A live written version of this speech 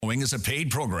following is a paid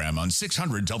program on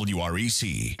 600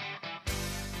 WREC.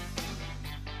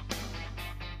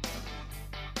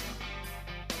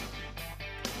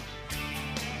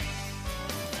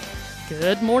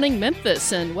 Good morning,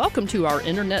 Memphis, and welcome to our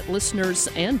internet listeners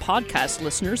and podcast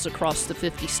listeners across the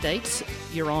 50 states.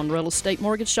 You're on Real Estate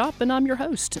Mortgage Shop, and I'm your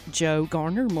host, Joe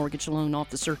Garner, Mortgage Loan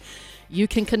Officer. You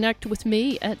can connect with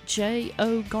me at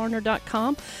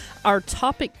jogarner.com. Our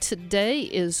topic today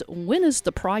is, when is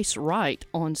the price right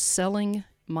on selling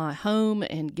my home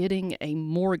and getting a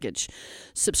mortgage?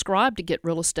 Subscribe to get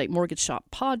Real Estate Mortgage Shop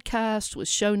podcast with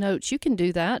show notes. You can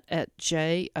do that at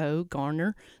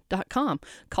jogarner.com.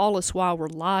 Call us while we're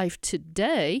live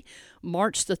today,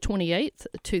 March the 28th,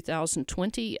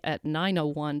 2020 at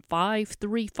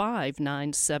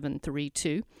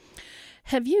 901-535-9732.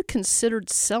 Have you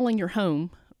considered selling your home,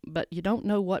 but you don't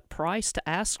know what price to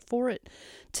ask for it?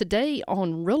 Today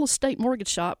on Real Estate Mortgage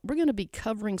Shop, we're going to be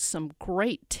covering some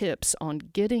great tips on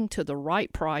getting to the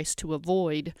right price to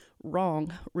avoid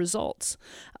wrong results.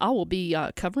 I will be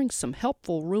covering some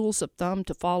helpful rules of thumb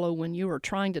to follow when you are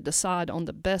trying to decide on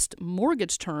the best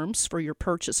mortgage terms for your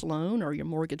purchase loan or your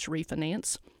mortgage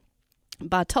refinance.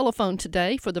 By telephone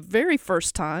today, for the very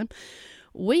first time,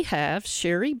 we have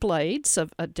Sherry Blades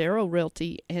of Adaro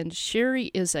Realty, and Sherry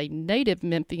is a native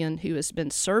Memphian who has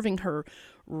been serving her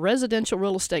residential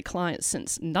real estate clients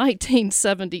since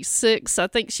 1976. I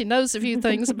think she knows a few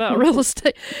things about real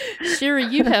estate. Sherry,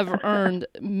 you have earned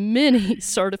many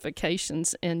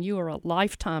certifications, and you are a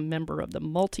lifetime member of the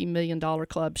Multi-Million-Dollar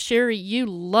Club. Sherry, you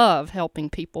love helping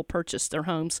people purchase their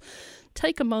homes.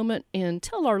 Take a moment and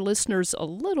tell our listeners a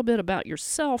little bit about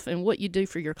yourself and what you do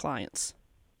for your clients.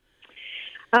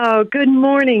 Oh, good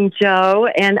morning, Joe,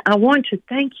 and I want to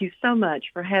thank you so much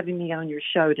for having me on your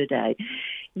show today.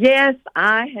 Yes,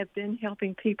 I have been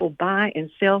helping people buy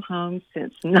and sell homes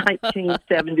since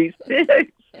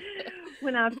 1976.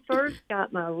 When I first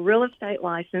got my real estate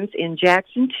license in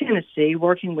Jackson, Tennessee,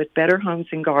 working with Better Homes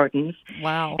and Gardens.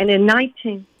 Wow. And in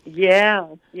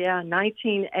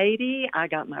 1980, I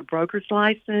got my broker's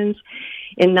license.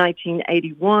 In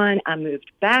 1981, I moved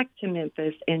back to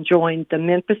Memphis and joined the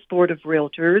Memphis Board of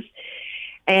Realtors.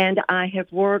 And I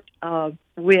have worked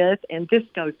with, and this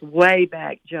goes way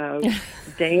back, Joe,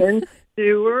 Dan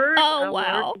Stewart. Oh, wow.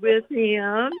 I worked with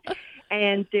him.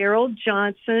 And Daryl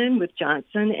Johnson with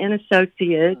Johnson and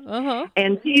Associates. Uh-huh.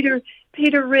 And Peter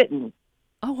Ritten.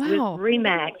 Oh, wow. With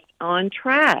Remax on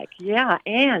track. Yeah.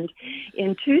 And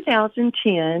in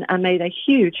 2010, I made a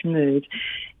huge move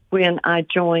when I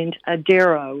joined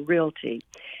Adaro Realty.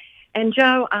 And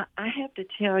Joe, I have to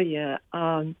tell you,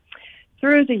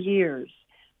 through the years,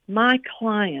 my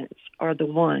clients are the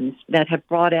ones that have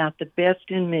brought out the best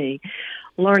in me,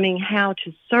 learning how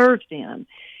to serve them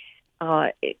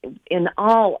in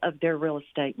all of their real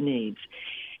estate needs.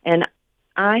 And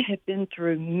I have been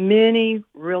through many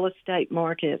real estate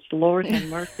markets, Lord have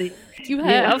mercy. You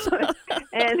have.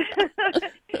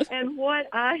 And what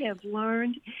I have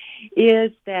learned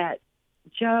is that,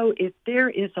 Joe, if there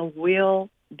is a will,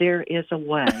 there is a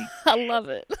way. I love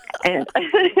it.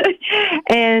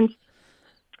 And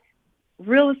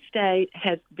real estate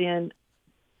has been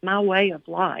my way of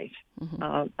life.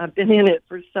 Mm-hmm. I've been in it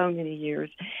for so many years.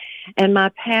 And my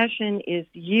passion is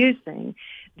using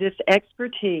this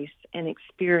expertise and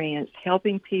experience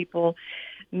helping people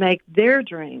make their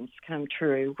dreams come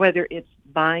true, whether it's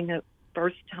buying a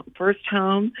first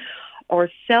home or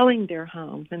selling their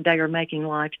home when they are making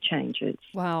life changes.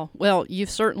 Wow. Well, you've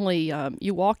certainly,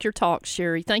 you walk your talk,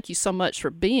 Sherry. Thank you so much for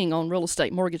being on Real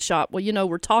Estate Mortgage Shop. Well, you know,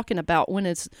 we're talking about when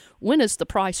is the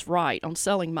price right on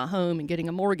selling my home and getting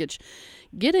a mortgage.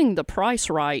 Getting the price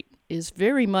right is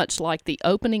very much like the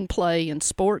opening play in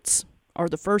sports or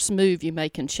the first move you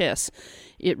make in chess.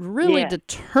 It really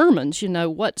determines, you know,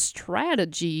 what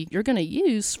strategy you're going to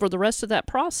use for the rest of that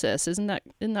process. Isn't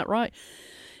that right?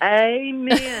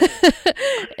 Amen.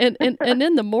 and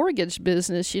in the mortgage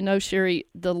business, you know, Sherry,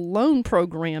 the loan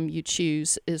program you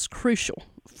choose is crucial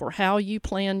for how you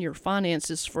plan your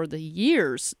finances for the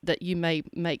years that you may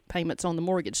make payments on the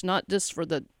mortgage, not just for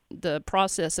the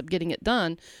process of getting it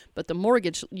done, but the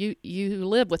mortgage, you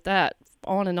live with that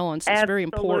on and on, so it's very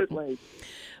important.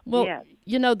 Well, yes.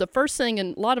 You know, the first thing,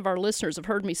 and a lot of our listeners have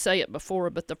heard me say it before,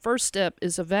 but the first step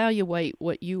is evaluate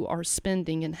what you are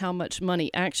spending and how much money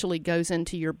actually goes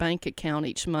into your bank account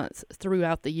each month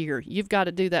throughout the year. You've got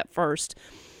to do that first.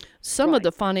 Some of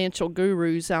the financial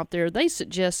gurus out there, they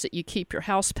suggest that you keep your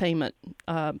house payment,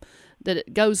 that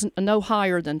it goes no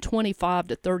higher than 25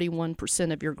 to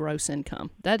 31% of your gross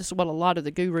income. That is what a lot of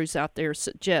the gurus out there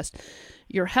suggest.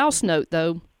 Your house note,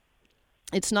 though,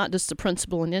 it's not just the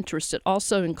principal and interest. It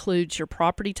also includes your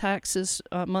property taxes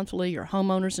monthly, your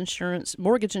homeowner's insurance,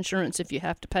 mortgage insurance if you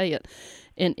have to pay it,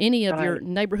 and any of your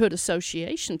neighborhood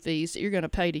association fees that you're going to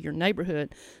pay to your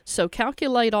neighborhood. So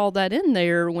calculate all that in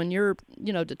there when you're,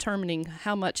 determining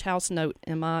how much house note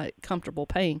am I comfortable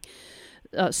paying.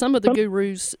 Some of the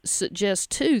gurus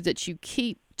suggest, too, that you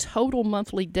keep total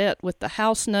monthly debt with the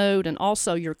house note and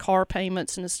also your car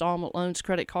payments and installment loans,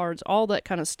 credit cards, all that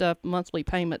kind of stuff, monthly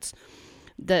payments,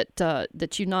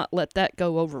 that you not let that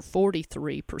go over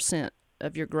 43%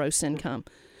 of your gross income.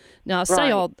 Now, I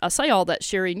say all that,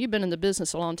 Sherry, and you've been in the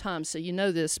business a long time, so you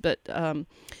know this, but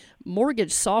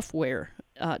mortgage software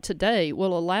today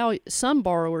will allow some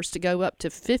borrowers to go up to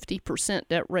 50%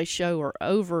 debt ratio or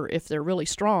over if they're really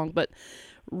strong. But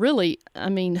really, I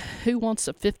mean, who wants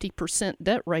a 50%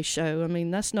 debt ratio? I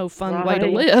mean, that's no fun way to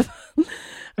live.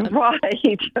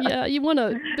 Right. Yeah, you want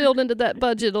to build into that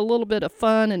budget a little bit of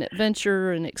fun and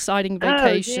adventure and exciting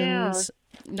vacations.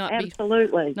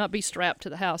 Absolutely. Not be strapped to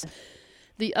the house.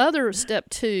 The other step,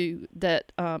 too,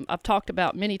 that I've talked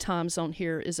about many times on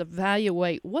here is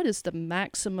evaluate what is the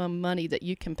maximum money that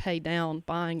you can pay down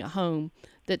buying a home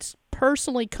that's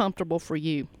personally comfortable for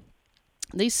you.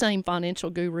 These same financial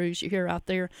gurus you hear out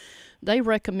there, they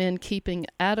recommend keeping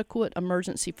adequate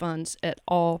emergency funds at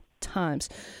all times.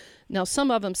 Now,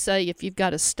 some of them say if you've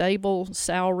got a stable,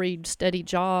 salaried, steady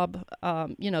job,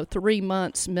 3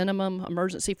 months minimum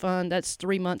emergency fund, that's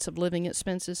 3 months of living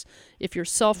expenses. If you're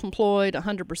self-employed,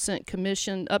 100%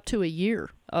 commission, up to a year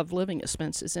of living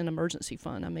expenses in emergency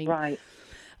fund. I mean, right.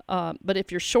 But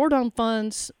if you're short on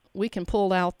funds, we can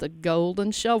pull out the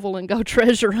golden shovel and go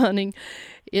treasure hunting.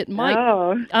 It might,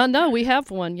 I know we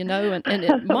have one, and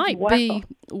it might be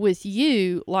with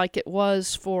you like it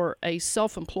was for a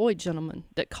self-employed gentleman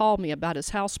that called me about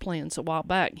his house plans a while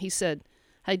back. He said,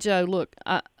 "Hey, Joe, look,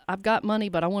 I've got money,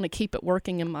 but I want to keep it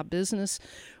working in my business.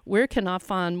 Where can I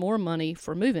find more money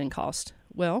for move-in cost?"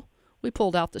 Well, we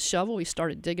pulled out the shovel. We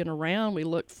started digging around. We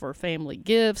looked for family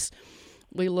gifts.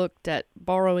 We looked at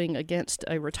borrowing against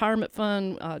a retirement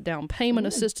fund, down payment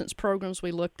assistance programs.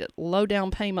 We looked at low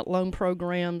down payment loan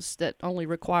programs that only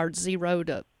required 0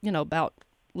 to, about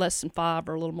less than 5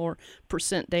 or a little more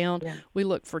 % down. Yeah. We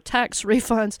looked for tax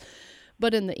refunds.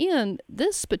 But in the end,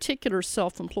 this particular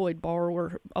self-employed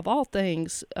borrower, of all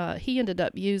things, he ended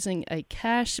up using a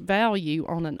cash value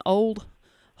on an old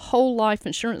whole life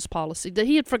insurance policy that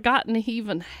he had forgotten he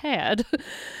even had.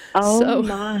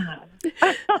 My.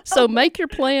 So make your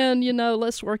plan,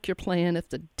 let's work your plan if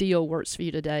the deal works for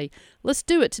you today. Let's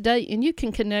do it today, and you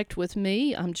can connect with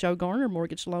me. I'm Joe Garner,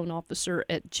 Mortgage Loan Officer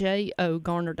at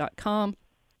jogarner.com.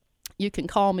 You can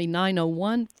call me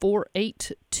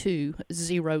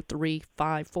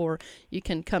 901-482-0354. You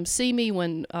can come see me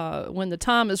when the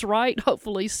time is right,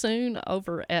 hopefully soon,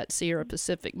 over at Sierra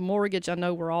Pacific Mortgage. I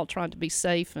know we're all trying to be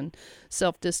safe and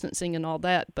self-distancing and all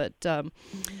that, but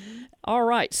all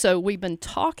right. So we've been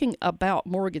talking about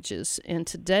mortgages, and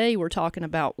today we're talking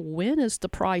about when is the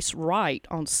price right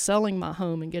on selling my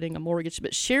home and getting a mortgage.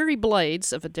 But Sherry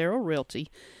Blades of Adaro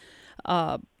Realty,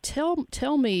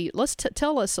 tell me,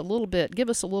 tell us a little bit, give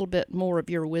us a little bit more of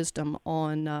your wisdom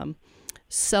on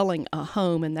selling a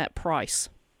home and that price.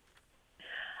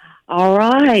 All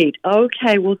right.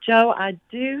 Okay. Well, Joe, I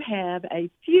do have a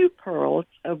few pearls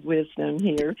of wisdom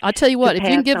here. I'll tell you what, if you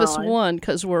can give us one,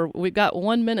 because we've got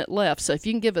 1 minute left, so if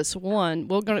you can give us one,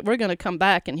 we're gonna come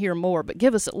back and hear more, but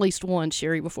give us at least one,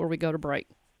 Sherry, before we go to break.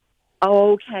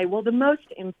 Okay. Well, the most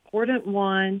important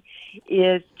one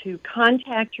is to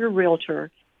contact your realtor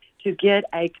to get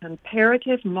a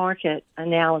comparative market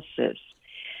analysis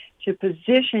to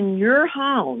position your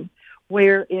home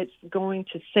where it's going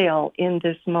to sell in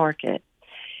this market.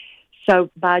 So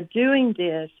by doing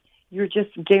this, you're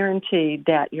just guaranteed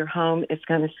that your home is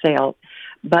going to sell.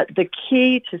 But the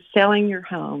key to selling your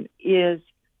home is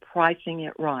pricing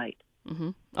it right.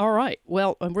 Mm-hmm. All right.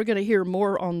 Well, and we're going to hear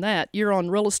more on that. You're on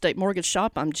Real Estate Mortgage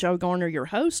Shop. I'm Joe Garner, your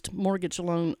host, Mortgage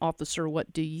Loan Officer.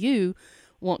 What do you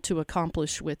want to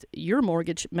accomplish with your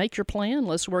mortgage? Make your plan.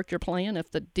 Let's work your plan.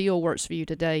 If the deal works for you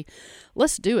today,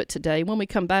 let's do it today. When we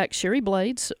come back, Sherry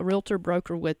Blades, a realtor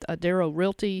broker with Adaro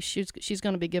Realty, she's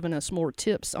going to be giving us more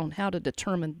tips on how to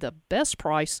determine the best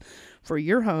price for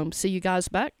your home. See you guys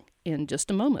back in just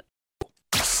a moment.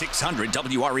 600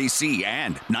 WREC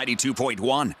and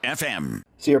 92.1 FM.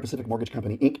 Sierra Pacific Mortgage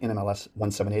Company, Inc., NMLS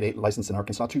 1788, licensed in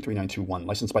Arkansas 23921,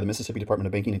 licensed by the Mississippi Department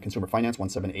of Banking and Consumer Finance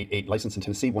 1788, licensed in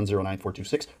Tennessee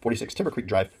 109426, 46 Timber Creek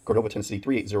Drive, Cordova, Tennessee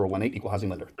 38018, equal housing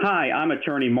lender. Hi, I'm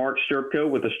attorney Mark Sturpko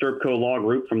with the Sturpko Law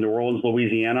Group from New Orleans,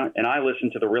 Louisiana, and I listen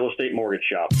to the Real Estate Mortgage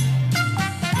Shop.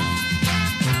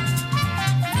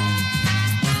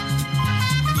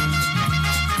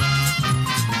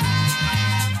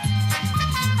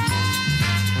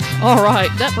 All right,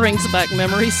 that brings back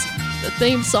memories. The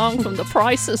theme song from The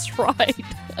Price is Right.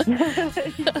 Yes.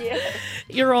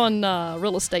 You're on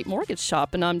Real Estate Mortgage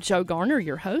Shop, and I'm Joe Garner,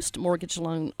 your host, mortgage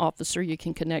loan officer. You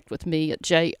can connect with me at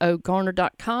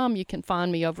jogarner.com. You can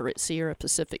find me over at Sierra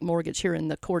Pacific Mortgage here in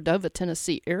the Cordova,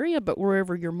 Tennessee area, but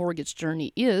wherever your mortgage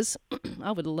journey is,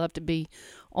 I would love to be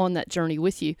on that journey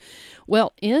with you.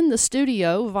 Well, in the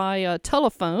studio via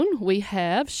telephone, we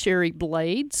have Sherry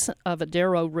Blades of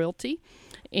Adaro Realty.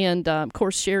 And, of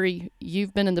course, Sherry,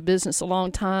 you've been in the business a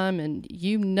long time, and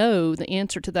you know the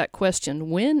answer to that question.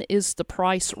 When is the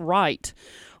price right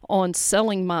on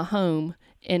selling my home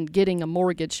and getting a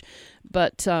mortgage?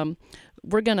 But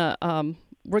we're gonna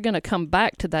come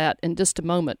back to that in just a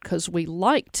moment, because we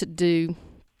like to do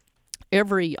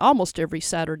almost every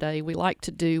Saturday, we like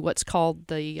to do what's called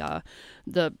the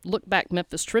Look Back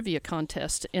Memphis Trivia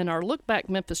Contest. And our Look Back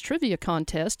Memphis Trivia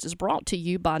Contest is brought to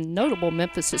you by notable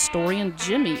Memphis historian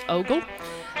Jimmy Ogle.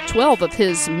 12 of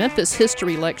his Memphis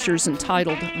history lectures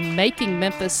entitled Making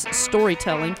Memphis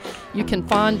Storytelling you can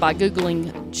find by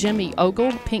Googling Jimmy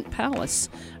Ogle Pink Palace.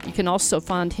 You can also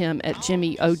find him at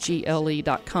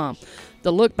jimmyogle.com.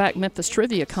 The Look Back Memphis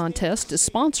Trivia Contest is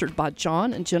sponsored by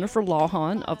John and Jennifer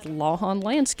Lawhon of Lawhon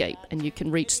Landscape, and you can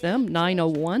reach them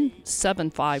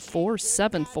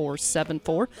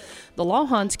 901-754-7474. The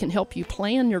Lawhons can help you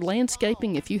plan your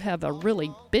landscaping. If you have a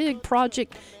really big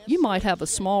project, you might have a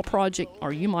small project,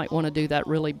 or you might want to do that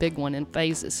really big one in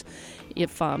phases.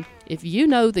 If you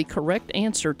know the correct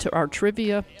answer to our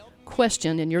trivia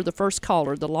question and you're the first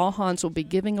caller, the Lawhons will be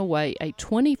giving away a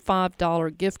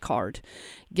 $25 gift card.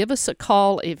 Give us a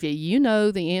call if you know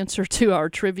the answer to our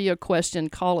trivia question.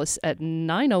 Call us at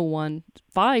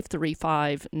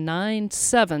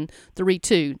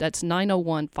 901-535-9732. That's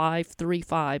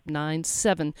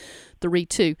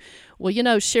 901-535-9732. Well, you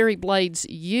know, Sherry Blades,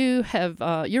 you're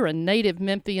a native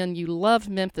Memphian. You love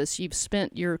Memphis. You've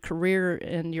spent your career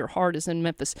and your heart is in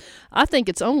Memphis. I think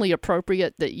it's only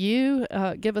appropriate that you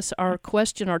give us our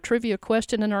trivia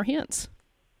question, and our hints.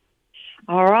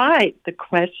 All right. The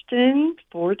question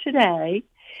for today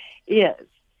is,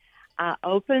 I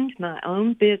opened my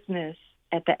own business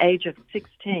at the age of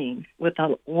 16 with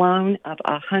a loan of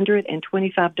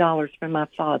 $125 from my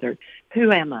father.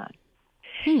 Who am I?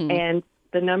 And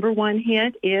the number one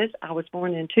hint is I was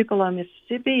born in Tupelo,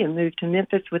 Mississippi, and moved to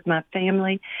Memphis with my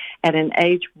family at an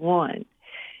age 1.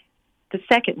 The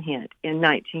second hint, in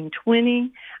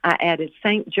 1920, I added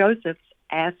St. Joseph's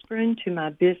aspirin to my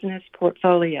business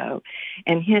portfolio.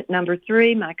 And hint number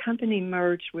 3, my company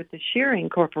merged with the Shearing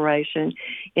Corporation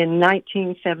in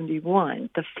 1971.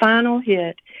 The final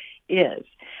hint is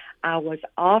I was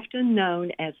often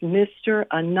known as Mr.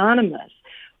 Anonymous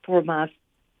for my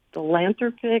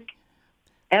philanthropic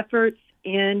efforts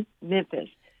in Memphis.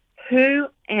 Who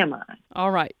am I?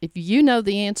 All right. If you know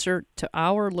the answer to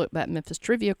our Look Back Memphis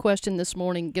trivia question this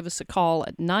morning, give us a call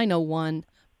at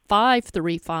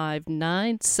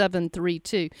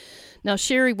 901-535-9732. Now,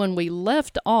 Sherry, when we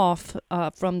left off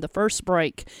from the first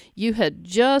break, you had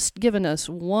just given us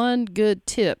one good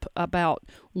tip about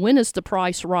when is the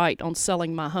price right on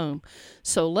selling my home.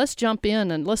 So let's jump in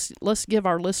and let's give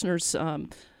our listeners,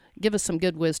 give us some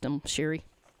good wisdom, Sherry.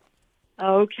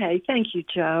 Okay. Thank you,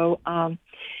 Joe.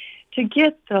 To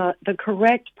get the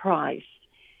correct price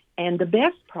and the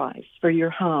best price for your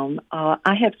home,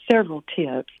 I have several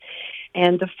tips.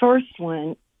 And the first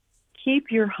one,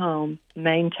 keep your home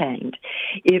maintained.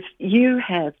 If you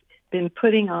have been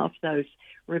putting off those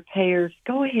repairs,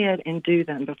 go ahead and do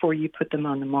them before you put them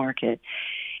on the market.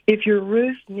 If your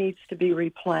roof needs to be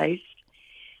replaced,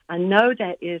 I know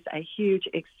that is a huge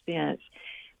expense.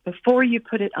 Before you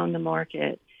put it on the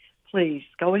market, please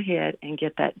go ahead and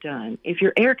get that done. If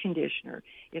your air conditioner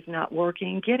is not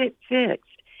working, get it fixed.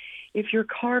 If your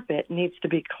carpet needs to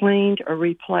be cleaned or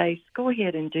replaced, go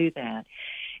ahead and do that.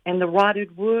 And the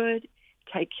rotted wood,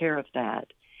 take care of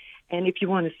that. And if you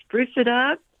want to spruce it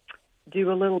up,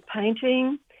 do a little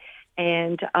painting.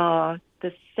 And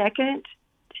the second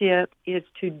tip is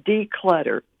to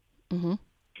declutter. Mm-hmm.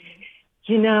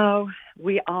 You know,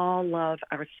 we all love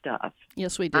our stuff.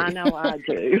 Yes, we do. I know I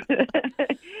do.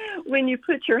 When you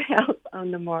put your house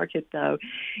on the market, though,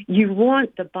 you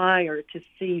want the buyer to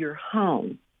see your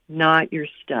home, not your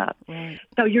stuff. Right.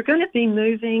 So you're going to be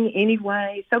moving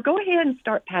anyway, so go ahead and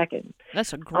start packing.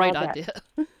 That's a great idea.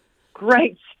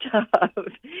 Great stuff.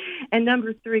 And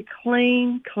number 3,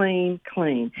 clean, clean,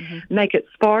 clean. Mm-hmm. Make it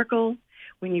sparkle.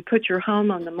 When you put your home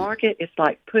on the market, it's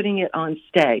like putting it on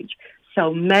stage.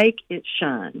 So make it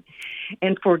shine.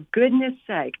 And for goodness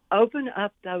sake, open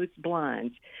up those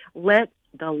blinds. Let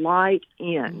the light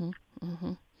in. Mm-hmm.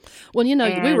 Mm-hmm. Well,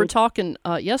 we were And- talking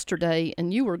yesterday,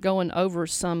 and you were going over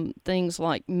some things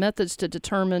like methods to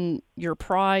determine your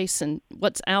price and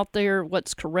what's out there,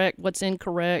 what's correct, what's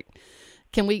incorrect.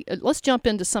 Can we let's jump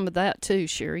into some of that too,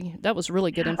 Sherry? That was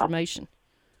really good information.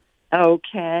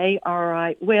 Okay, all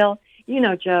right. Well,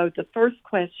 Joe, the first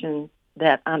question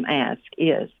that I'm asked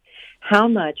is, how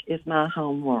much is my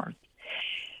home worth?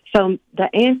 So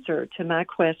the answer to my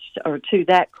question, or to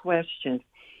that question,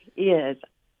 is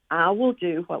I will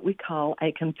do what we call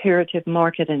a comparative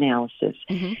market analysis.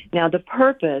 Mm-hmm. Now, the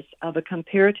purpose of a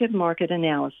comparative market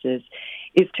analysis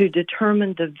is to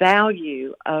determine the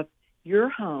value of your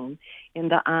home in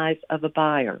the eyes of a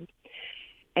buyer.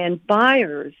 And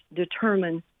buyers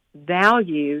determine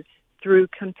value through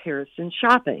comparison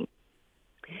shopping.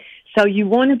 So you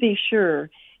want to be sure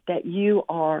that you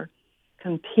are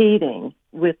competing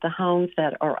with the homes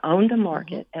that are on the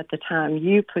market at the time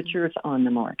you put yours on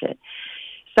the market.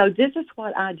 So this is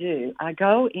what I do. I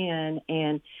go in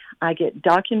and I get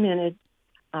documented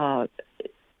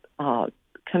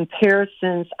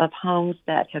comparisons of homes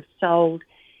that have sold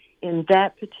in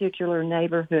that particular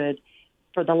neighborhood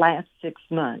for the last 6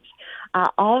 months. I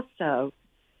also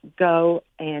go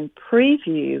and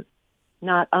preview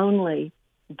not only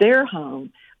their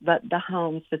home, but the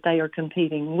homes that they are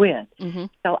competing with. Mm-hmm.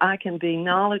 So I can be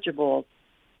knowledgeable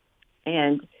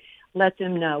and let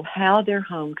them know how their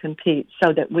home competes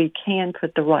so that we can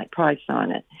put the right price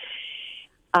on it.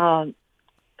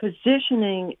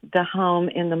 Positioning the home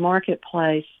in the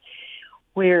marketplace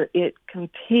where it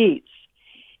competes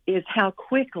is how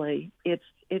quickly it's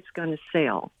going to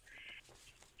sell.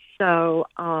 So,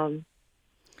 and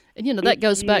that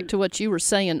goes back to what you were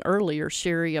saying earlier,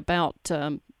 Sherry, about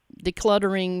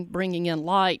decluttering, bringing in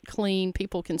light, clean.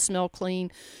 People can smell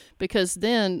clean, because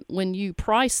then when you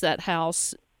price that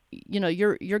house,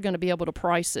 you're going to be able to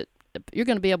price it. You're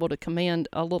going to be able to command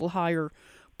a little higher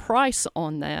price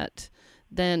on that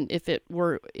than if it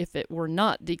were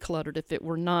not decluttered, if it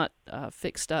were not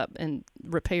fixed up and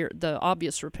the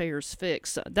obvious repairs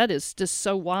fixed. That is just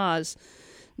so wise.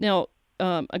 Now,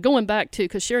 going back to,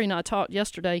 because Sherry and I talked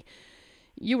yesterday,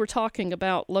 you were talking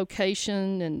about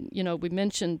location, and we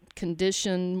mentioned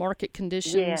market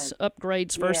conditions, Yes.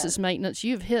 upgrades versus maintenance.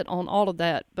 You've hit on all of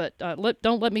that, but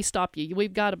don't let me stop you. We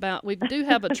do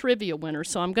have a trivia winner,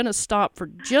 so I'm going to stop for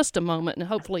just a moment and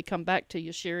hopefully come back to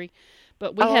you, Sherry.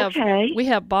 But we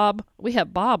have Bob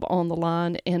on the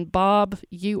line, and Bob,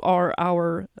 you are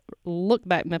our Look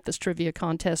Back Memphis Trivia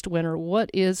Contest winner. What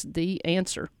is the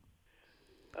answer?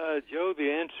 Joe, the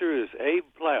answer is Abe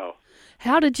Plow.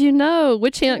 How did you know?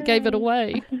 Which hint gave it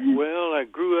away? Well, I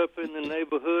grew up in the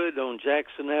neighborhood on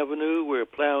Jackson Avenue where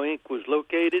Plow Inc. was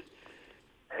located,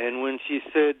 and when she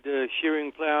said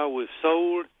Shearing Plow was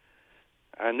sold,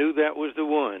 I knew that was the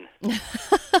one. I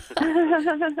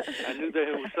knew that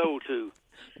it was sold to.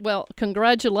 Well,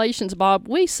 congratulations, Bob.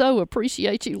 We so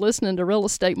appreciate you listening to Real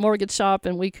Estate Mortgage Shop,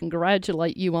 and we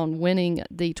congratulate you on winning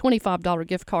the $25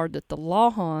 gift card that the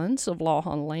Lawhons of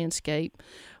Lawhon Landscape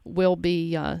will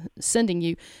be sending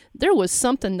you. There was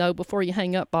something, though, before you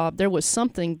hang up, Bob, there was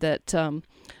something that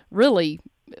really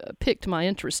piqued my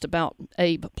interest about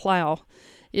Abe Plow.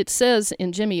 It says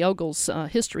in Jimmy Ogle's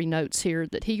history notes here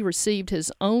that he received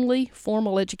his only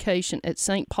formal education at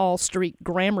St. Paul Street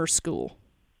Grammar School.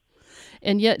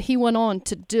 And yet he went on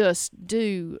to just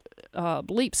do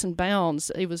leaps and bounds.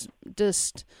 He was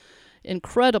just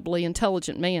incredibly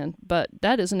intelligent man, but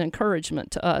that is an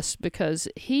encouragement to us because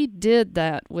he did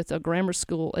that with a grammar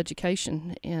school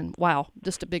education. And wow,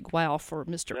 just a big wow for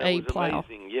Mr. Abe Plow. That was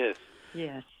amazing, yes.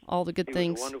 Yes. All the good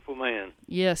things. He was a wonderful man.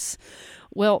 Yes.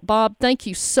 Well, Bob, thank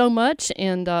you so much,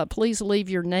 and please leave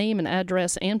your name and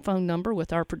address and phone number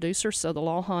with our producer so the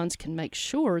Lawhons can make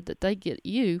sure that they get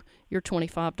you your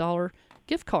 $25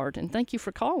 gift card. And thank you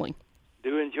for calling.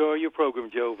 Do enjoy your program,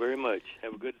 Joe, very much.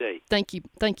 Have a good day. Thank you,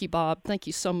 Bob. Thank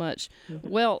you so much.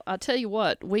 Well, I tell you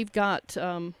what, we've got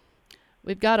about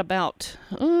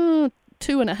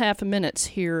 2.5 minutes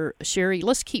here, Sherry.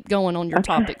 Let's keep going on your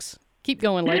topics. Keep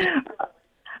going, lady.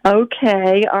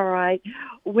 Okay, all right.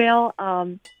 Well,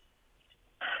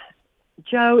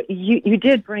 Joe, you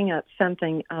did bring up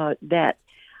something that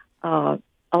a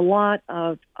lot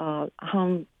of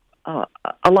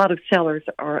sellers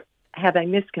have a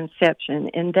misconception,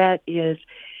 and that is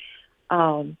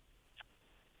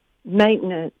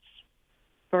maintenance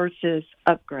versus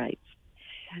upgrades.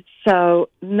 So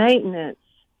maintenance,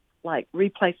 like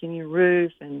replacing your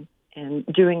roof and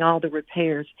doing all the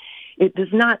repairs, it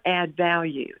does not add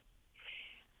value.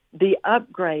 The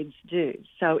upgrades do.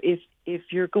 So if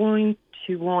you're going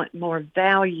to want more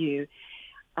value,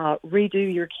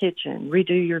 redo your kitchen,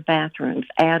 redo your bathrooms,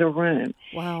 add a room.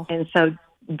 Wow. And so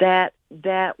that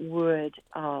would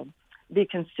be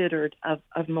considered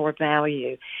of more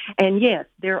value. And yes,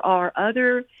 there are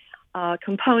other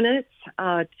components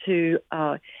to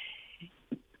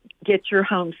get your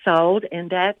home sold,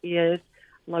 and that is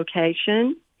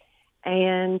location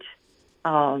and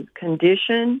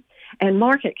condition and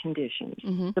market conditions,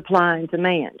 supply and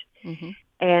demand.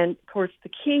 And, of course, the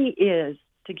key is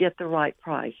to get the right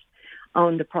price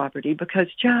on the property because,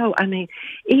 Joe, I mean,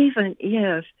 even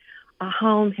if a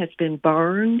home has been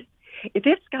burned, if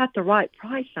it's got the right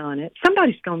price on it,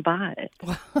 somebody's going to buy it.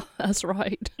 That's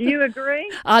right. Do you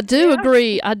agree? I do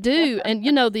agree. I do. And,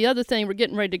 you know, the other thing, we're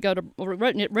getting ready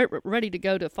to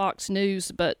go to Fox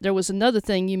News, but there was another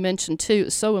thing you mentioned, too.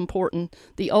 It's so important,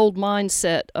 the old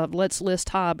mindset of let's list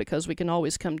high because we can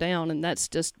always come down, and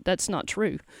that's not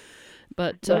true.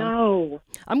 But no,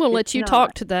 I'm going to let you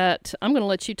talk to that. I'm going to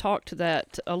let you talk to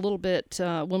that a little bit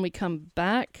when we come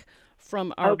back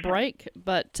from our break.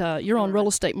 But you're on Real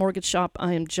Estate Mortgage Shop.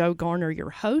 I am Joe Garner, your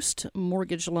host,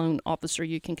 mortgage loan officer.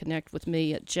 You can connect with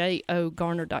me at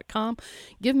jogarner.com.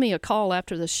 Give me a call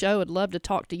after the show. I'd love to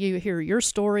talk to you, hear your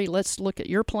story. Let's look at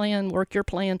your plan, work your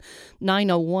plan.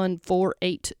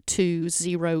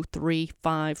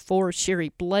 901-482-0354.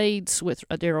 Sherry Blades with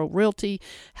Adero Realty.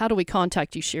 How do we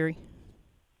contact you, Sherry?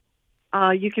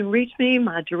 You can reach me.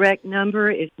 My direct number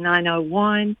is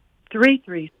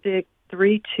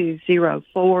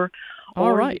 901-336-3204.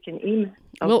 All right. You can email.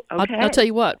 Well, okay. I'll tell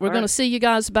you what. We're going to see you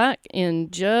guys back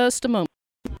in just a moment.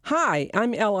 Hi,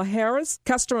 I'm Ella Harris,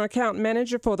 Customer Account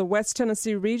Manager for the West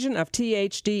Tennessee region of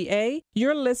THDA.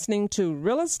 You're listening to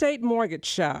Real Estate Mortgage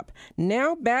Shop.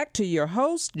 Now back to your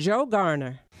host, Joe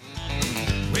Garner.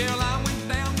 Well, I went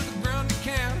down to the Grundy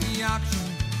County auction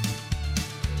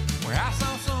where I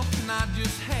saw something I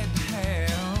just had to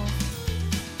have.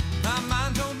 My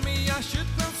mind told me I should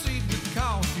proceed with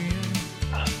caution,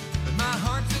 but my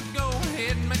heart said go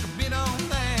ahead and make a bid on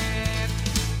that.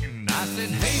 And I said,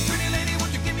 hey, pretty lady,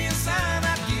 won't you give me a sign?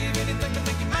 I'd give anything to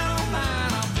make you mine on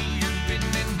mine. I'll do your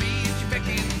bidding and be at your beck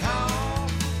and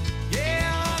call. Yeah,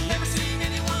 I've never seen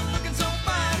anyone looking so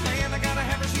fine. Man, I gotta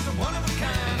have her, she's a one of a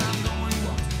kind. I'm going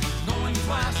once, going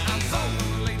twice. I sold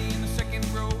a lady in the second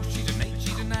row. She's an 8,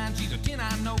 she's a 9, she's a 10,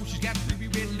 I know. She's got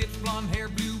ruby red lips, blonde hair,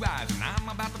 blue eyes, and I'm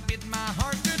about to bid my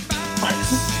heart goodbye.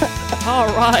 All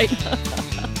right.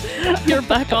 You're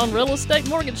back on Real Estate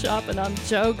Mortgage Shop, and I'm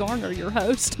Joe Garner, your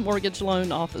host, mortgage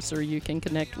loan officer. You can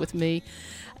connect with me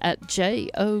at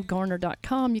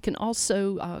jogarner.com. You can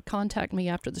also contact me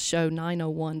after the show,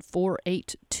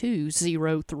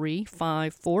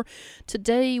 901-482-0354.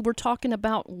 Today, we're talking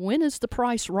about when is the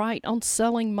price right on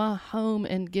selling my home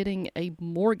and getting a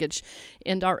mortgage.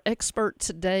 And our expert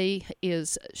today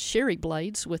is Sherry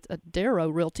Blades with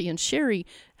Adero Realty. And Sherry,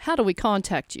 how do we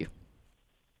contact you?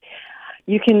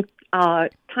 You can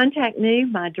contact me.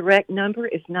 My direct number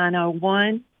is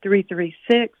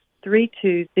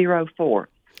 901-336-3204.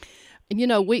 You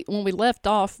know, when we left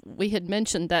off, we had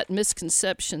mentioned that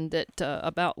misconception that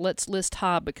about let's list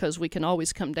high because we can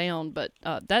always come down, but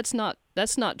that's not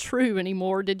true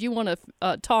anymore. Did you want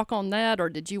to talk on that, or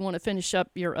did you want to finish up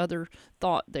your other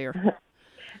thought there?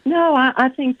 No, I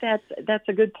think that's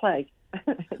a good place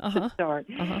to start.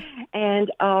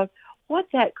 And what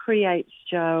that creates,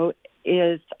 Joe,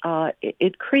 is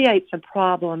it creates a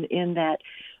problem in that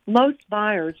most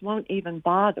buyers won't even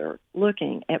bother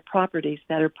looking at properties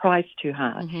that are priced too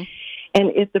high.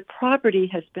 And if the property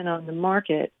has been on the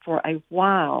market for a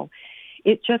while,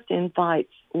 it just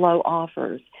invites low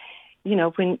offers. You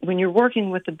know, when you're working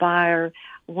with a buyer,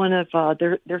 one of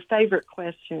their favorite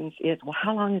questions is, well,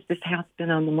 how long has this house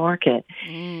been on the market?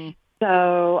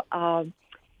 So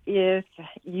if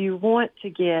you want to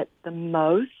get the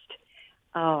most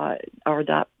or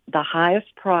the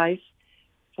highest price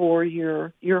for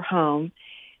your home,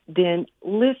 then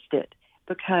list it,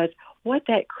 because what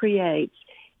that creates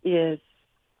is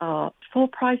full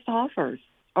price offers,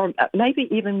 or maybe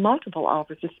even multiple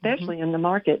offers, especially in the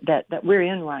market that we're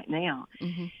in right now.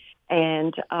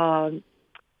 And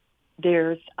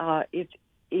there's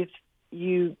if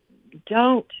you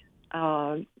don't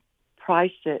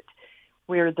price it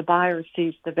where the buyer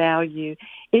sees the value,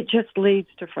 it just leads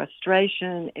to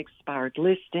frustration, expired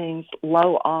listings,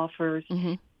 low offers.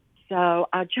 So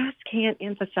I just can't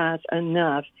emphasize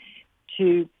enough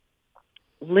to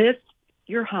list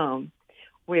your home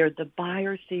where the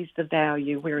buyer sees the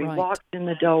value, where he walks in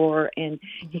the door and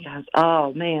he goes,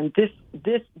 "Oh man, this is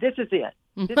it. This is it."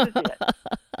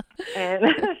 And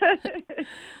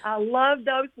I love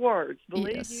those words,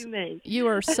 believe Yes. you me. You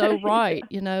are so right,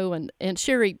 and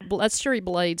Sherry, that's Sherry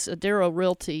Blades, Darrow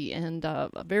Realty, and a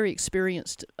very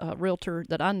experienced realtor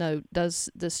that I know does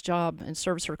this job and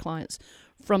serves her clients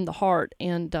from the heart.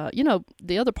 And,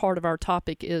 the other part of our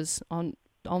topic is on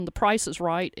the Price is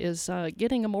Right is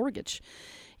getting a mortgage.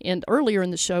 And earlier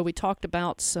in the show, we talked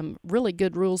about some really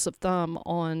good rules of thumb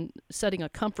on setting a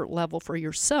comfort level for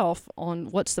yourself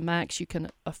on what's the max you can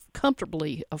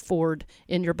comfortably afford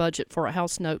in your budget for a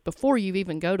house note before you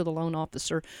even go to the loan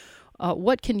officer.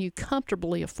 What can you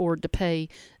comfortably afford to pay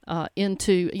at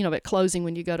closing,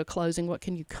 when you go to closing? What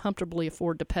can you comfortably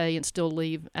afford to pay and still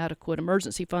leave adequate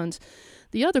emergency funds?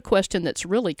 The other question that's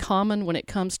really common when it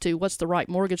comes to what's the right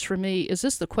mortgage for me is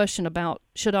this the question about,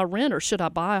 should I rent or should I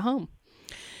buy a home?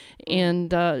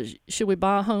 And should we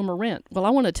buy a home or rent? Well, I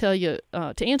want to tell you,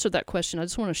 to answer that question, I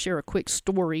just want to share a quick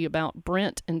story about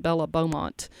Brent and Bella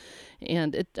Beaumont.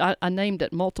 And I named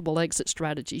it Multiple Exit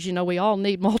Strategies. We all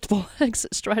need multiple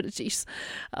exit strategies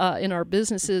in our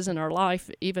businesses, in our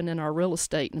life, even in our real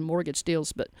estate and mortgage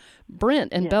deals. But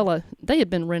Brent and Bella, they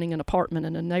had been renting an apartment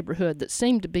in a neighborhood that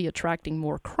seemed to be attracting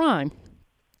more crime.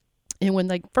 And when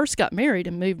they first got married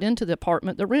and moved into the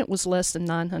apartment, the rent was less than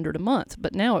 $900 a month,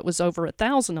 but now it was over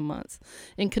 $1,000 a month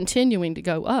and continuing to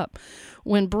go up.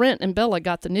 When Brent and Bella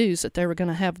got the news that they were going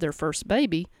to have their first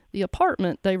baby, the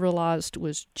apartment, they realized,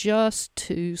 was just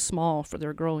too small for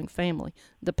their growing family.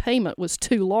 The payment was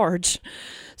too large.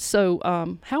 So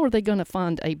how are they going to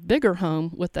find a bigger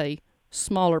home with a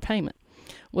smaller payment?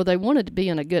 Well, they wanted to be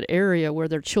in a good area where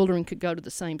their children could go to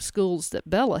the same schools that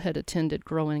Bella had attended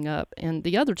growing up. And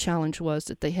the other challenge was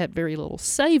that they had very little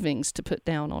savings to put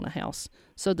down on a house.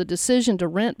 So the decision to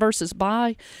rent versus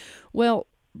buy, well,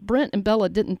 Brent and Bella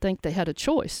didn't think they had a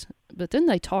choice. But then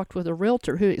they talked with a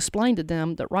realtor who explained to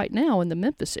them that right now in the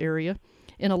Memphis area,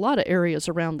 in a lot of areas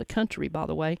around the country, by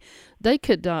the way, they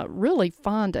could really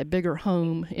find a bigger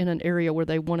home in an area where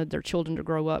they wanted their children to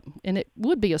grow up. And it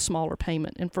would be a smaller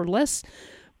payment. And for less,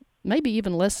 maybe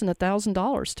even less than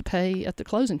 $1,000 to pay at the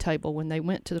closing table when they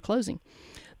went to the closing.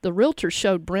 The realtor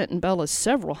showed Brent and Bella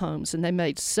several homes, and they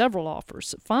made several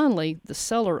offers. Finally, the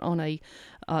seller on a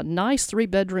nice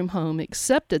 3-bedroom home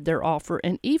accepted their offer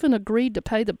and even agreed to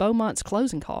pay the Beaumont's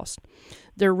closing cost.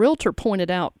 Their realtor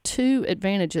pointed out 2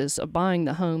 advantages of buying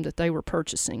the home that they were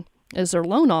purchasing. As their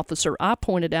loan officer, I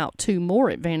pointed out 2 more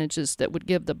advantages that would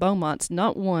give the Beaumonts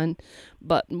not one,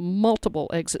 but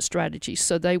multiple exit strategies,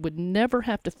 so they would never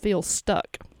have to feel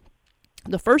stuck.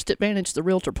 The first advantage the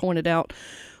realtor pointed out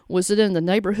was that in the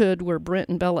neighborhood where Brent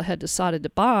and Bella had decided to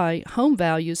buy, home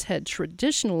values had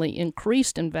traditionally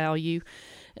increased in value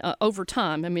over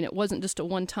time. I mean, it wasn't just a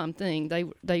one-time thing.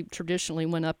 They traditionally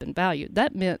went up in value.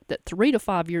 That meant that 3 to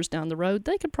 5 years down the road,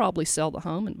 they could probably sell the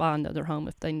home and buy another home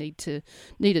if they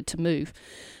needed to move.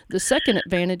 The second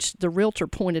advantage the realtor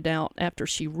pointed out after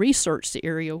she researched the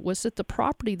area was that the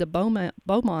property the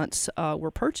Beaumonts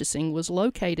were purchasing was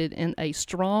located in a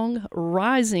strong,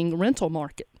 rising rental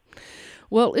market.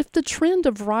 Well, if the trend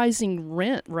of rising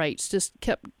rent rates just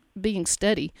kept being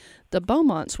steady, the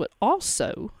Beaumonts would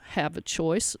also have a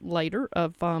choice later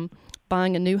of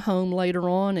buying a new home later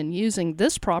on and using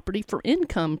this property for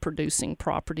income-producing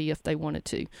property if they wanted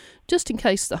to, just in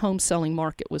case the home selling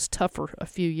market was tougher a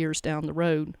few years down the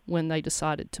road when they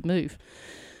decided to move.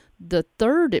 The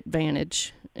third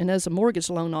advantage, and as a mortgage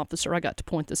loan officer, I got to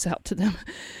point this out to them,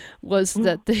 was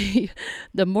that the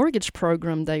mortgage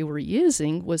program they were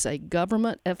using was a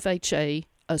government FHA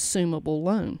assumable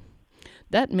loan.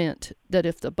 That meant that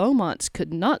if the Beaumonts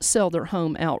could not sell their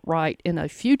home outright in a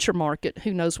future market,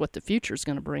 who knows what the future is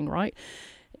going to bring, right?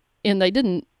 And they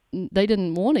didn't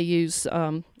want to use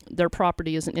their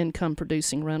property as an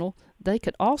income-producing rental. They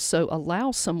could also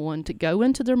allow someone to go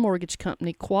into their mortgage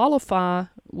company, qualify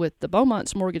with the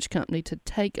Beaumont's mortgage company to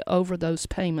take over those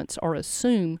payments or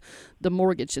assume the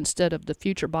mortgage instead of the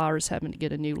future buyers having to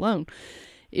get a new loan.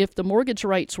 If the mortgage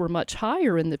rates were much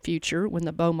higher in the future when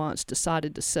the Beaumonts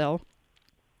decided to sell,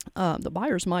 the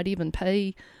buyers might even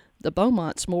pay the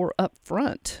Beaumonts more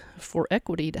upfront for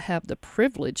equity to have the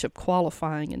privilege of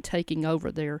qualifying and taking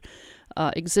over their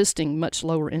existing much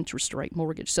lower interest rate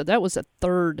mortgage. So that was a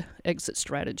third exit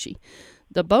strategy.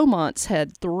 The Beaumonts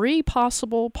had 3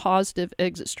 possible positive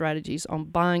exit strategies on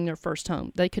buying their first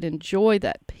home. They could enjoy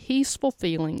that peaceful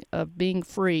feeling of being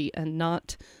free and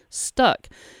not stuck.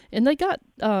 And they got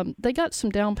some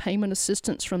down payment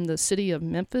assistance from the city of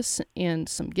Memphis and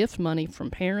some gift money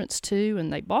from parents too,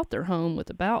 and they bought their home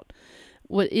with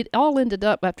it all ended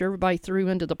up, after everybody threw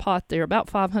into the pot there,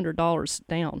 about $500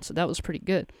 down, so that was pretty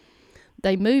good.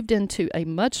 They moved into a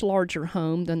much larger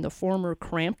home than the former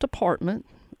cramped apartment.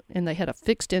 and they had a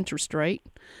fixed interest rate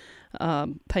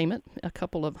payment, a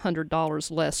couple of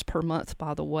 $100 less per month,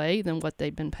 by the way, than what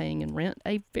they'd been paying in rent.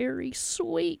 A very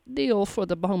sweet deal for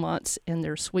the Beaumonts and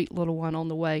their sweet little one on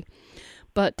the way.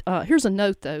 But here's a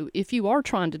note, though. If you are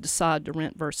trying to decide to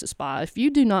rent versus buy, if you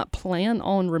do not plan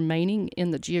on remaining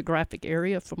in the geographic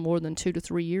area for more than 2 to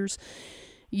 3 years,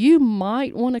 you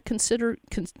might want to consider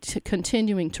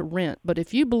continuing to rent. But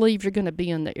if you believe you're going to be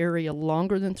in the area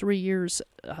longer than 3 years,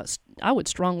 I would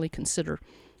strongly consider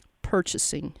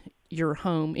purchasing your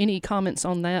home. Any comments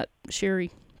on that,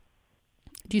 Sherry?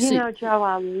 Do you see? know, Joe,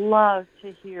 I love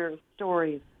to hear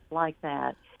stories like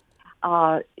that.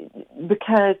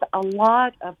 Because a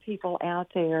lot of people out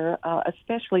there,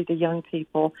 especially the young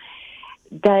people,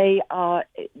 they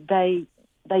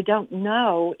don't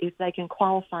know if they can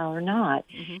qualify or not.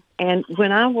 Mm-hmm. And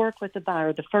when I work with a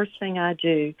buyer, the first thing I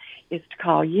do is to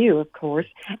call you, of course,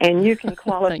 and you can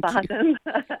qualify them.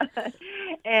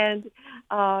 And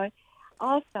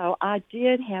also, I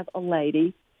did have a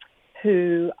lady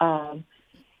who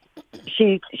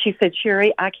she said,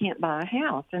 Sherry, I can't buy a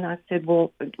house. And I said,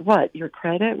 well, what, your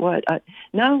credit? What?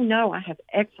 No, I have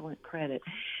excellent credit.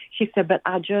 She said, but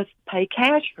I just pay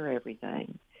cash for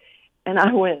everything. And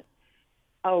I went,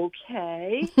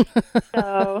 okay.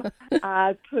 So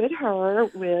I put her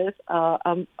with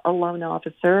a loan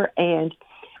officer, and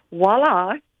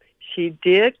voila, she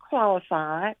did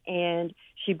qualify, and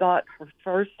she bought her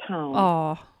first home.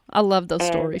 Oh, I love those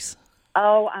stories.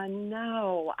 Oh, I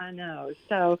know.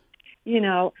 So,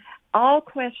 all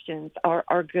questions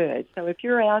are good. So if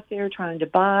you're out there trying to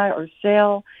buy or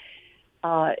sell,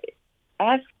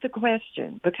 ask the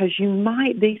question, because you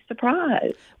might be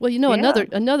surprised. Well,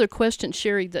 another question,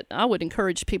 Sherry, that I would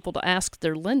encourage people to ask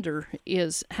their lender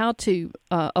is how to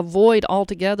avoid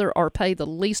altogether or pay the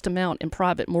least amount in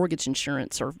private mortgage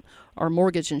insurance or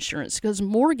mortgage insurance, because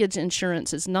mortgage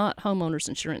insurance is not homeowner's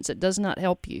insurance. It does not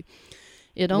help you.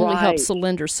 It only helps the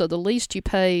lender. So the least you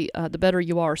pay, the better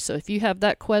you are. So if you have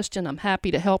that question, I'm happy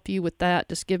to help you with that.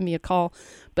 Just give me a call.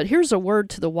 But here's a word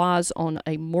to the wise on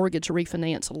a mortgage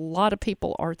refinance. A lot of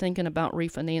people are thinking about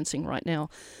refinancing right now.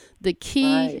 The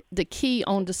key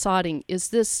on deciding,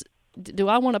 do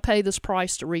I want to pay this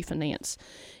price to refinance?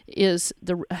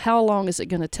 How long is it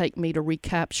going to take me to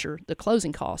recapture the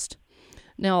closing cost?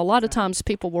 Now, a lot of times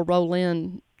people will roll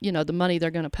in the money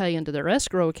they're going to pay into their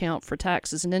escrow account for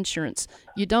taxes and insurance.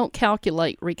 You don't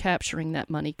calculate recapturing that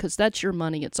money, because that's your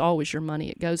money. It's always your money.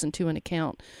 It goes into an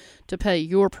account to pay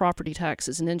your property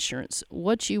taxes and insurance.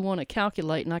 What you want to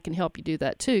calculate, and I can help you do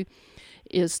that too,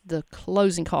 is the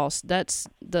closing costs. That's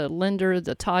the lender,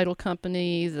 the title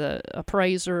company, the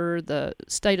appraiser, the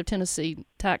state of Tennessee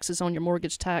taxes on your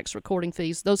mortgage tax, recording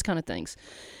fees, those kind of things.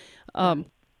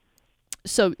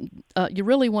 So you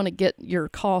really want to get your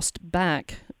cost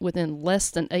back within less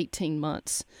than 18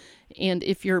 months. And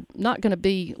if you're not going to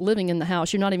be living in the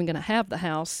house, you're not even going to have the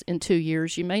house in 2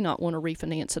 years, you may not want to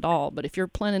refinance at all. But if you're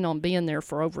planning on being there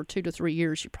for over 2 to 3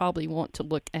 years, you probably want to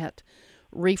look at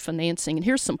refinancing. And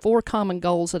here's some 4 common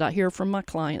goals that I hear from my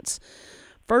clients.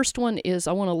 First one is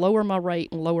I want to lower my rate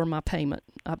and lower my payment.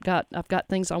 I've got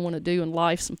things I want to do in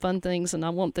life, some fun things, and I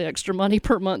want the extra money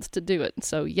per month to do it.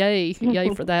 So yay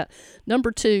for that.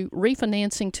 Number 2,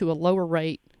 refinancing to a lower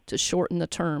rate to shorten the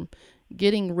term,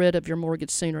 getting rid of your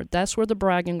mortgage sooner. That's where the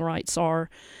bragging rights are.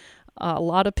 A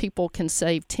lot of people can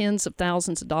save tens of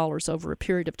thousands of dollars over a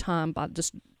period of time by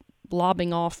just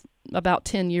lobbing off about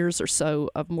 10 years or so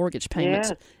of mortgage payments.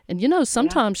 Yes. And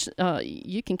sometimes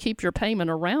you can keep your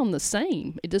payment around the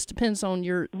same. It just depends on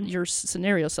your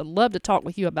scenario. So I'd love to talk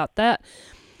with you about that.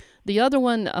 The other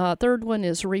one, third one,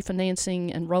 is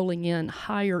refinancing and rolling in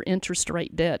higher interest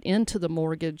rate debt into the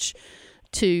mortgage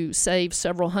to save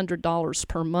several $100s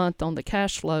per month on the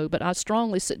cash flow. But I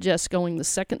strongly suggest going the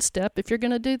second step if you're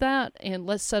going to do that, and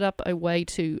let's set up a way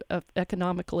to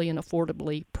economically and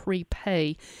affordably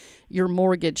prepay your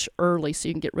mortgage early so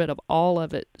you can get rid of all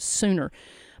of it sooner.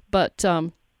 But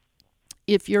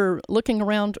if you're looking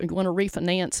around and want to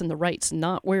refinance and the rate's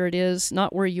not where it is,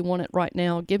 not where you want it right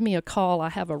now, give me a call. I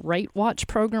have a rate watch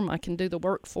program. I can do the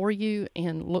work for you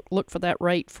and look for that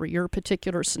rate for your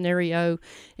particular scenario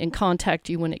and contact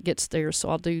you when it gets there. So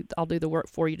I'll do the work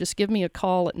for you. Just give me a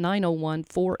call at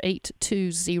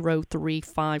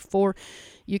 901-482-0354.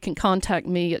 You can contact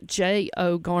me at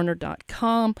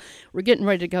jogarner.com. We're getting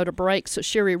ready to go to break. So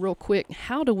Sherry, real quick,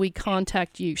 how do we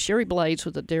contact you? Sherry Blades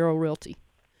with Adaro Realty.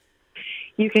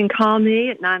 You can call me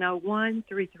at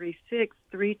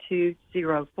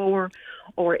 901-336-3204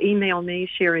 or email me,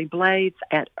 Sherry Blades,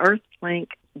 at earthlink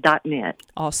ericlink.net.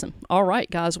 Awesome. All right,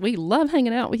 guys, we love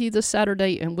hanging out with you this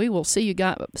Saturday, and we will see you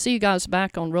guys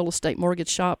back on Real Estate Mortgage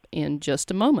Shop in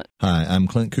just a moment. Hi, I'm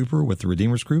Clint Cooper with the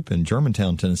Redeemers Group in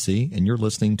Germantown, Tennessee, and you're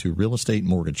listening to Real Estate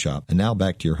Mortgage Shop. And now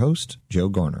back to your host, Joe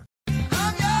Garner.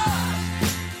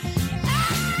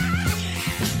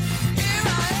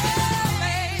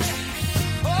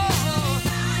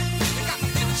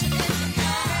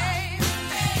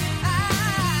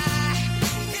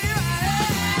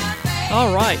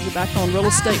 All right, you're back on Real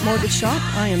Estate Mortgage Shop.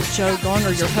 I am Joe Garner,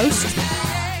 your host,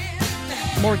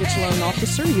 mortgage loan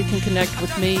officer. You can connect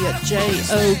with me at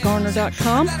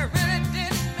jogarner.com.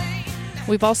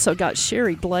 We've also got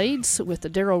Sherry Blades with the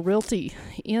Darrow Realty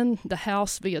in the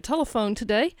house via telephone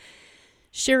today.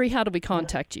 Sherry, how do we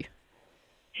contact you?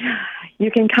 You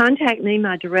can contact me.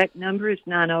 My direct number is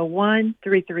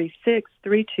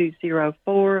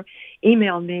 901-336-3204.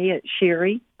 Email me at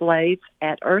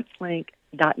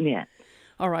sherryblades@earthlink.net.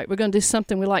 All right, we're going to do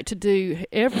something we like to do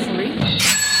every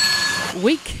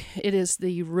week. It is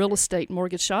the Real Estate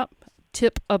Mortgage Shop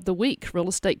Tip of the Week, Real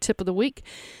Estate Tip of the Week.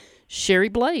 Sherry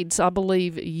Blades, I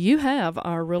believe you have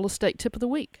our Real Estate Tip of the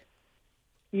Week.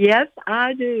 Yes,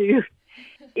 I do.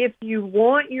 If you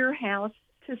want your house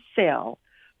to sell,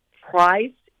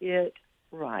 price it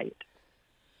right.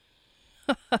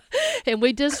 And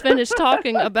we just finished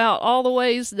talking about all the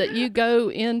ways that you go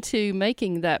into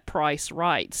making that price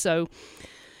right. So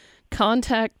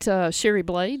contact Sherry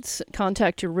Blades,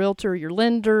 contact your realtor, your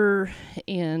lender,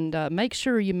 and make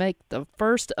sure you make the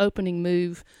first opening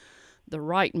move the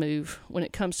right move when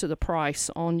it comes to the price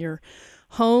on your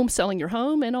home, selling your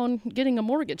home, and on getting a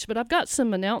mortgage. But I've got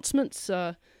some announcements.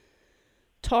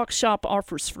 Talk Shop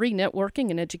offers free networking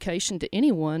and education to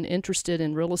anyone interested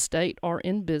in real estate or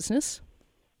in business.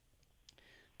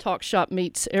 Talk Shop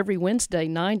meets every Wednesday,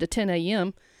 9 to 10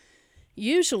 a.m.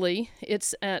 Usually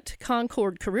it's at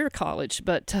Concord Career College,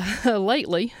 but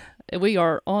lately we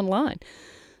are online.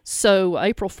 So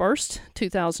April 1st,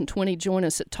 2020, join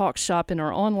us at Talk Shop in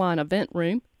our online event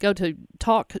room. Go to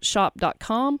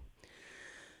talkshop.com.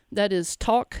 That is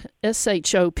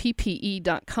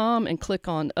talkshoppe.com, and click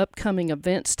on Upcoming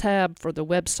Events tab for the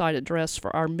website address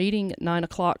for our meeting at 9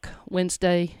 o'clock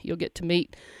Wednesday. You'll get to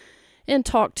meet and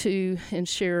talk to and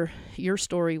share your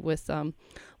story with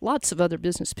lots of other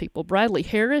business people. Bradley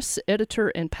Harris, editor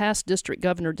and past district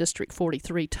governor, District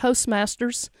 43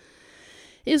 Toastmasters,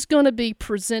 is going to be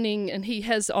presenting, and he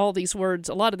has all these words,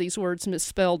 a lot of these words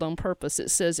misspelled on purpose. It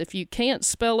says, if you can't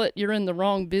spell it, you're in the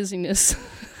wrong busyness.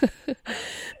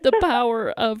 The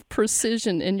power of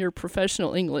precision in your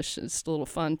professional English. It's a little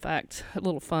fun fact, a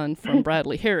little fun from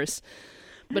Bradley Harris.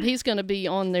 But he's going to be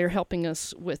on there helping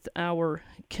us with our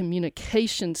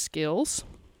communication skills.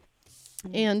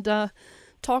 And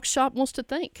Talk Shop wants to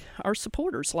thank our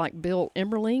supporters like Bill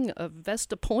Emmerling of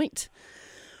Vesta Point.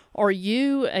 Are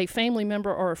you a family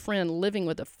member or a friend living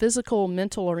with a physical,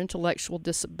 mental, or intellectual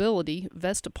disability?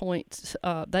 Vesta Point,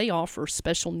 they offer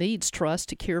special needs trust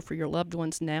to care for your loved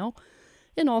ones now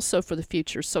and also for the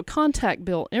future. So contact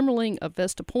Bill Emmerling of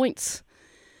Vesta Points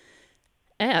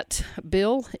at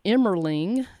Bill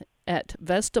Emmerling at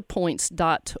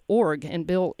vestapoints.org. And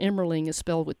Bill Emmerling is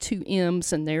spelled with two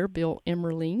M's in there, Bill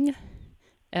Emmerling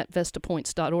at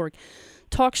vestapoints.org.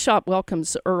 Talk Shop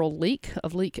welcomes Earl Leak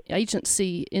of Leak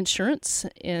Agency Insurance,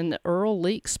 and Earl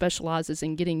Leak specializes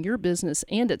in getting your business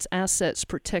and its assets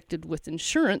protected with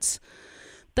insurance.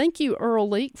 Thank you, Earl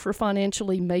Leak, for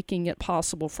financially making it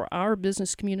possible for our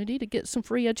business community to get some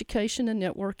free education and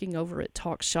networking over at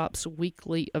Talk Shop's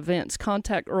weekly events.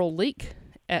 Contact Earl Leak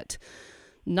at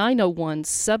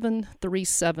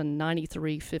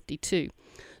 901-737-9352.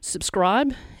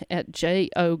 Subscribe at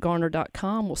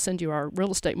jogarner.com. We'll send you our Real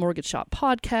Estate Mortgage Shop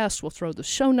podcast. We'll throw the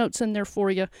show notes in there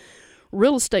for you.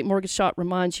 Real Estate Mortgage Shop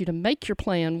reminds you to make your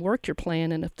plan, work your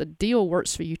plan, and if the deal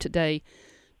works for you today,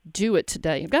 do it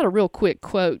today. I've got a real quick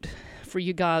quote for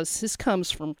you guys. This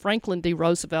comes from Franklin D.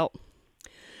 Roosevelt.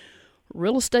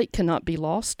 Real estate cannot be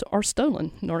lost or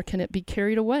stolen, nor can it be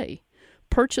carried away.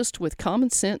 Purchased with common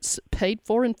sense, paid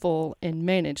for in full, and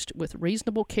managed with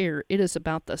reasonable care, it is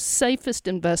about the safest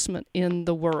investment in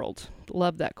the world.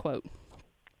 Love that quote.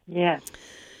 Yeah.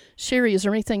 Sherry, is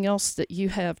there anything else that you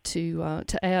have to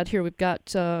add here? We've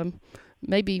got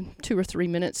maybe 2 or 3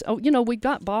 minutes. Oh, we've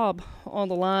got Bob on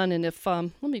the line, and if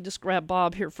let me just grab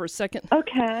Bob here for a second.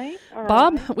 Okay. All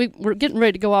Bob, right. we're getting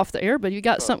ready to go off the air, but you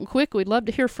got something quick, we'd love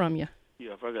to hear from you.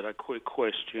 Yeah, if I got a quick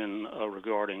question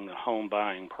regarding the home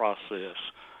buying process.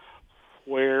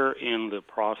 Where in the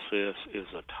process is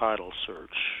a title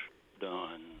search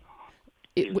done?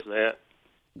 Is that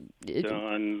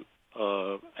done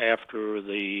after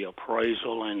the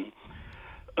appraisal and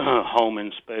home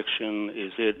inspection?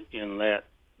 Is it in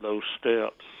those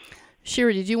steps?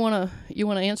 Sherry, did you want to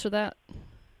answer that?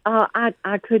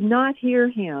 I could not hear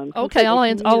him. Okay,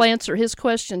 I'll answer his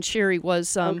question. Sherry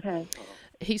was okay.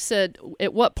 He said,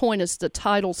 at what point is the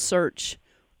title search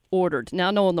ordered? Now,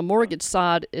 I know on the mortgage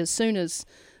side, as soon as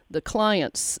the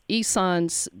clients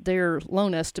e-signs their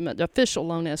loan estimate, the official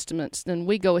loan estimates, then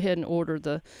we go ahead and order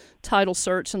the title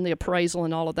search and the appraisal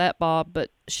and all of that, Bob. But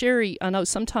Sherry, I know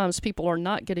sometimes people are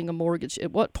not getting a mortgage.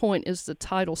 At what point is the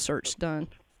title search done?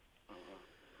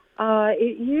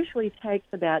 It usually takes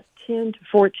about 10 to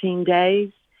 14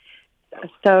 days.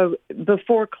 So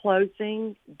before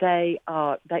closing, they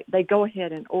go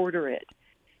ahead and order it,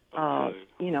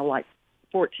 like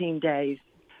 14 days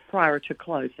prior to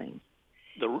closing.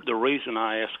 The reason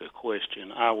I ask a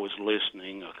question, I was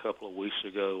listening a couple of weeks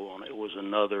ago it was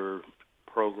another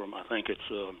program. I think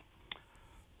it's a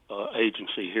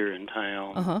agency here in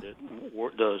town that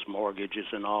does mortgages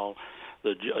and all.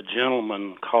 A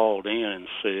gentleman called in and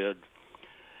said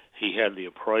he had the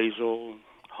appraisal,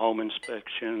 home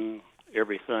inspection,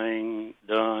 everything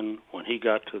done. When he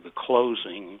got to the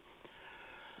closing,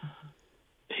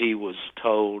 he was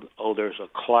told, there's a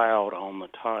cloud on the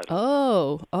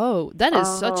title. Oh, that is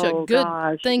such a good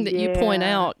thing that you point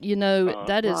out.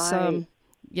 That is, right.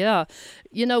 Yeah.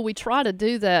 We try to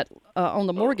do that on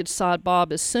the mortgage side,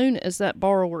 Bob. As soon as that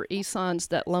borrower e-signs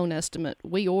that loan estimate,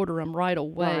 we order them right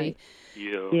away. Right.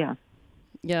 Yeah.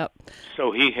 Yeah.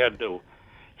 So he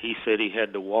said he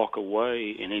had to walk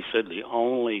away, and he said the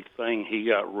only thing he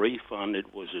got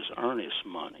refunded was his earnest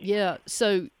money. Yeah.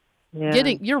 So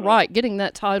you're right. Getting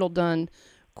that title done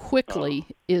quickly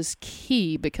is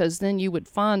key, because then you would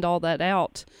find all that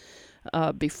out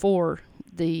before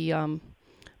the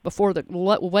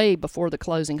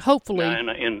closing. Hopefully.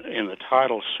 Now, in the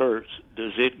title search,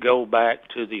 does it go back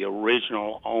to the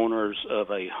original owners of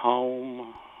a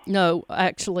home? No,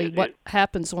 actually, what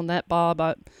happens on that, Bob,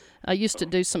 I used to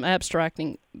do some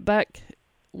abstracting.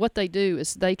 What they do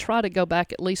is they try to go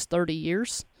back at least 30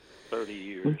 years. 30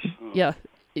 years. Yeah,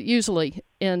 usually.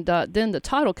 And then the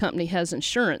title company has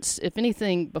insurance. If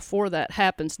anything before that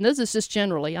happens, and this is just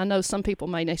generally, I know some people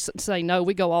may say, no,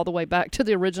 we go all the way back to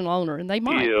the original owner, and they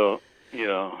might.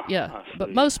 Yeah.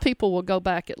 But most people will go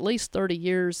back at least 30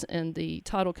 years, and the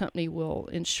title company will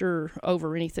insure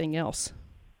over anything else.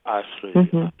 I see.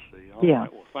 All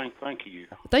right. Well, thank you.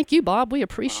 Thank you, Bob. We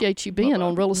appreciate you being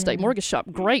on Real Estate Mortgage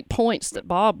Shop. Great points that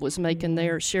Bob was making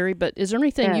there, Sherry. But is there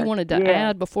anything you wanted to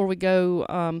add before we go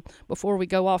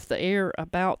off the air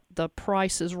about the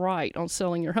Price is Right on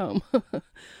selling your home?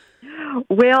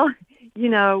 Well,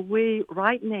 we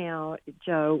right now,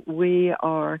 Joe, we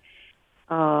are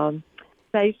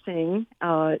facing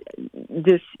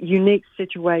this unique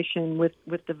situation with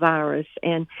the virus,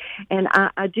 and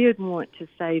I did want to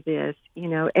say this.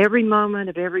 Every moment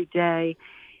of every day,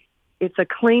 it's a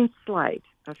clean slate,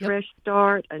 a fresh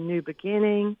start, a new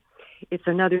beginning. It's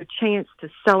another chance to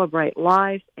celebrate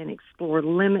life and explore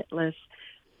limitless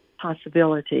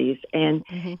possibilities. And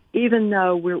even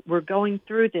though we're going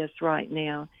through this right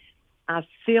now, I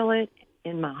feel it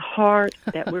in my heart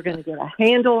that we're going to get a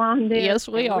handle on this. Yes,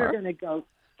 we are. We're going to go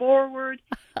forward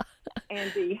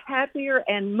and be happier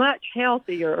and much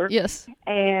healthier,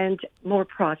 and more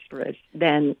prosperous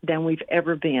than we've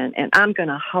ever been. And I'm going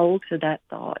to hold to that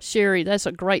thought. Sherry, that's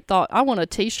a great thought. I want a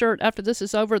T-shirt after this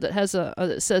is over that has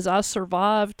that says "I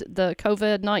survived the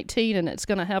COVID-19," and it's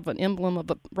going to have an emblem of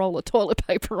a roll of toilet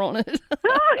paper on it.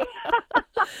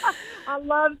 I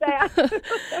love that.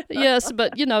 Yes,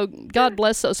 but God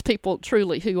bless those people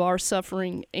truly who are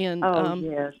suffering, and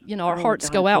our hearts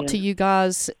go out to you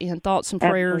guys in thoughts and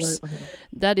prayers. Absolutely.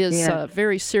 That is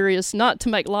very serious. Not to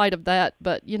make light of that,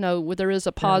 but there is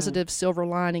a positive silver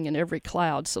lining in every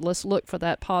cloud. So let's look for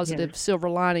that positive silver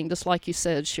lining, just like you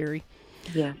said, Sherry.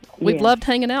 Yeah, we've loved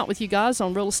hanging out with you guys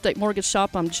on Real Estate Mortgage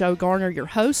Shop. I'm Joe Garner, your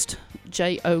host.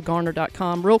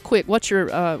 JoGarner.com. Real quick, what's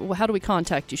your? How do we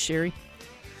contact you, Sherry?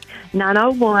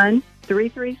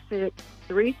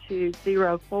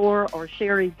 901-336-3204 or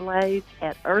Sherry Blaze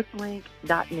at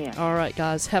earthlink.net. All right,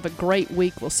 guys. Have a great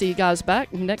week. We'll see you guys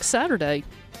back next Saturday.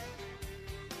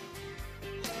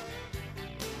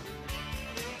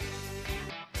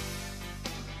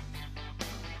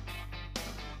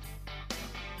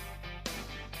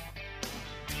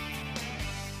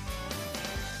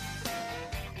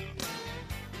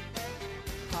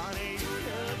 Honey, your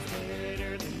love's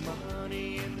better than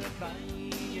money in the bank.